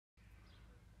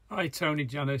Hi Tony,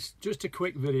 Janice, just a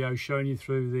quick video showing you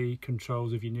through the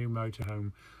controls of your new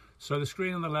motorhome. So the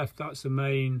screen on the left, that's the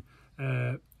main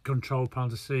control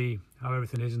panel to see how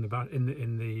everything is in the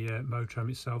motorhome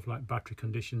itself, like battery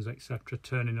conditions, etc.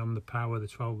 Turning on the power, the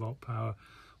 12-volt power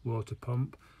water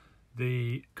pump.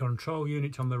 The control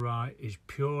unit on the right is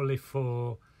purely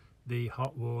for the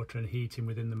hot water and heating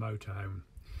within the motorhome.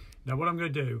 Now what I'm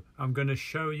going to do, I'm going to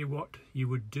show you what you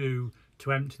would do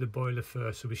to empty the boiler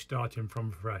first, so we're starting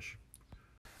from fresh.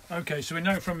 Okay, so we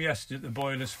know from yesterday that the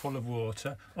boiler's full of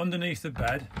water. Underneath the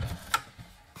bed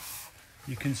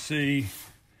you can see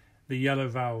the yellow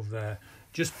valve there.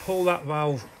 Just pull that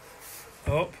valve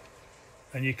up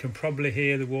and you can probably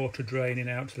hear the water draining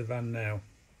out to the van now.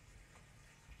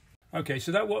 Okay,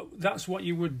 so that's what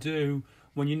you would do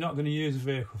when you're not going to use the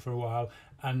vehicle for a while,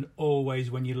 and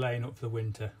always when you're laying up for the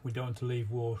winter. We don't want to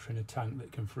leave water in a tank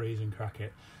that can freeze and crack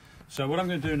it. So what I'm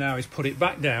going to do now is put it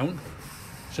back down.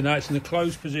 So now it's in a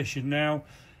closed position. Now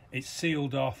it's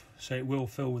sealed off, so it will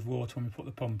fill with water when we put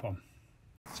the pump on.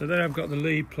 So there I've got the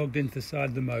lead plugged into the side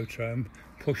of the motorhome,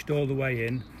 pushed all the way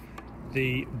in.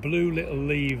 The blue little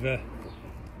lever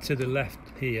to the left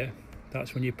here,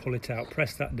 that's when you pull it out.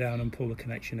 Press that down and pull the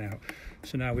connection out.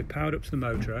 So now we're powered up to the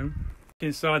motorhome.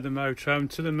 Inside the motorhome,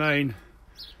 to the main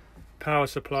power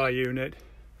supply unit,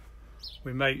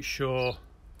 we make sure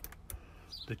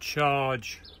the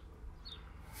charge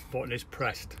button is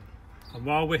pressed, and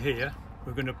while we're here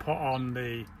we're going to put on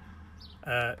the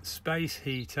space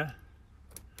heater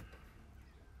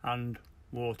and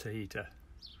water heater.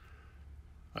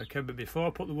 Okay, but before I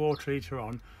put the water heater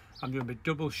on, I'm going to be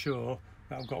double sure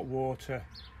that I've got water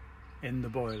in the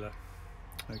boiler.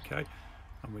 Okay,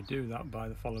 and we do that by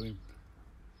the following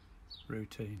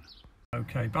routine.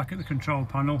 Okay, back at the control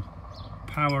panel,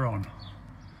 power on.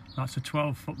 That's a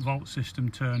 12-volt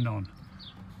system turned on.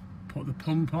 Put the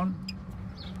pump on.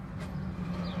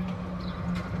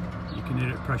 You can hear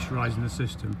it pressurising the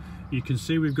system. You can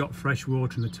see we've got fresh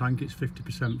water in the tank, it's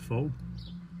 50% full.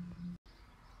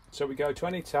 So we go to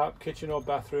any tap, kitchen or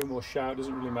bathroom or shower,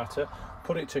 doesn't really matter.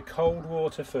 Put it to cold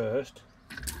water first,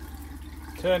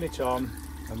 turn it on,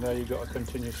 and there you've got a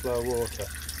continuous flow of water.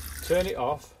 Turn it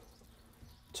off,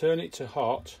 turn it to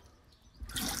hot,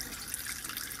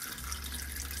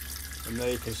 and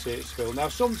there you can see it's filled. Now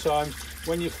sometimes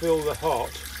when you fill the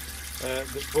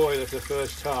the boiler for the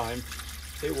first time,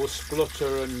 it will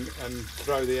splutter and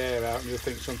throw the air out, and you'll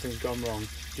think something's gone wrong.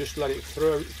 Just let it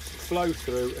flow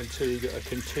through until you get a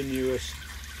continuous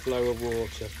flow of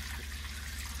water.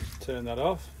 Turn that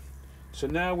off. So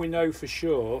now we know for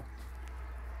sure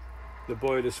the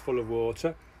boiler's full of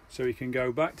water, so we can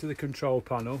go back to the control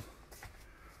panel,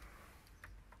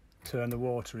 turn the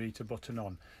water heater button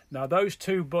on. Now those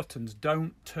two buttons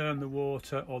don't turn the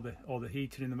water or the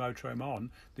heating in the motorhome on,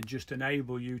 they just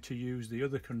enable you to use the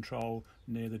other control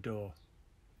near the door.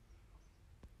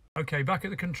 Okay, back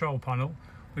at the control panel,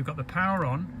 we've got the power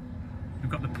on,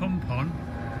 we've got the pump on,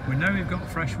 we know we've got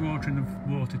fresh water in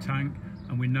the water tank,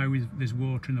 and we know there's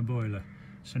water in the boiler.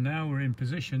 So now we're in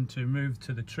position to move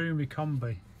to the Truma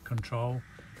combi control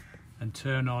and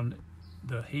turn on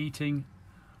the heating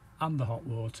and the hot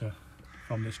water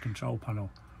from this control panel.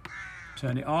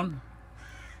 Turn it on,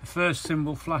 the first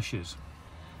symbol flashes.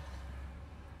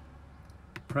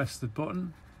 Press the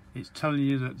button, it's telling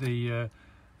you that the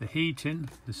heating,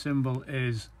 the symbol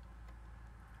is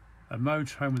a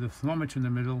motorhome with a thermometer in the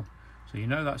middle, so you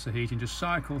know that's the heating. Just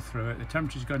cycle through it, the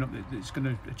temperature's going up, it's going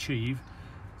to achieve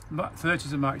 30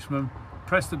 is the maximum.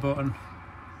 Press the button,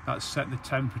 that's set the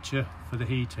temperature for the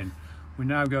heating. We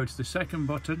now go to the second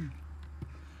button.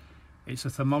 It's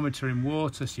a thermometer in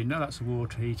water, so you know that's a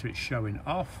water heater, it's showing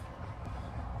off.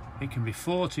 It can be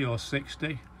 40 or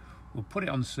 60. We'll put it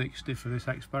on 60 for this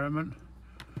experiment.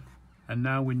 And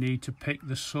now we need to pick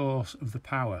the source of the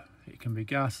power. It can be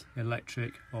gas,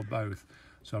 electric, or both.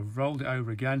 So I've rolled it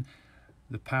over again.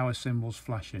 The power symbol's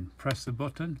flashing. Press the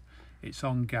button, it's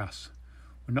on gas.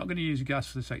 We're not going to use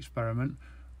gas for this experiment.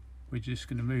 We're just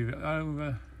going to move it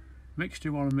over.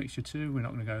 Mixture 1 and mixture 2, we're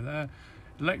not going to go there.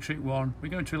 Electric 1, we're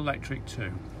going to electric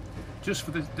 2. Just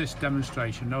for this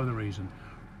demonstration, no other reason.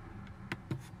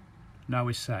 Now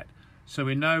we're set. So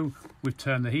we know we've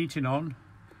turned the heating on,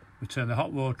 we've turned the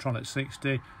hot water on at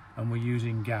 60, and we're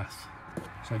using gas.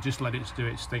 So just let it do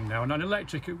its thing now. And on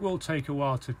electric, it will take a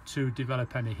while to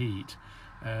develop any heat.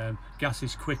 Gas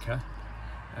is quicker.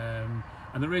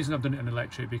 And the reason I've done it in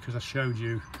electric, because I showed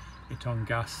you it on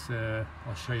gas.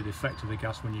 I'll show you the effect of the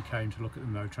gas when you came to look at the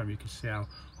motorhome. You can see how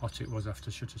hot it was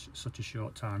after such a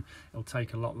short time. It'll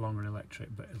take a lot longer in electric,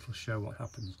 but it'll show what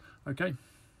happens. Okay,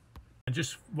 and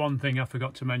just one thing I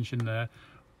forgot to mention there,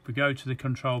 we go to the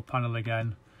control panel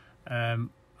again,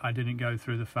 I didn't go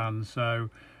through the fan. So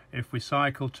if we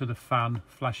cycle to the fan,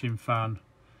 flashing fan,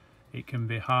 it can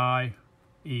be high,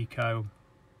 eco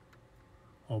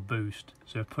or boost.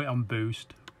 So put it on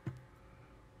boost.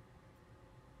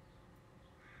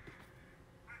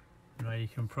 Now you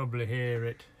can probably hear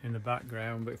it in the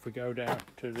background, but if we go down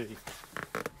to the...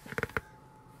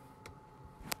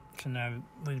 So now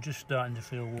we're just starting to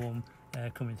feel warm air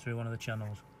coming through one of the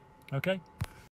channels. Okay.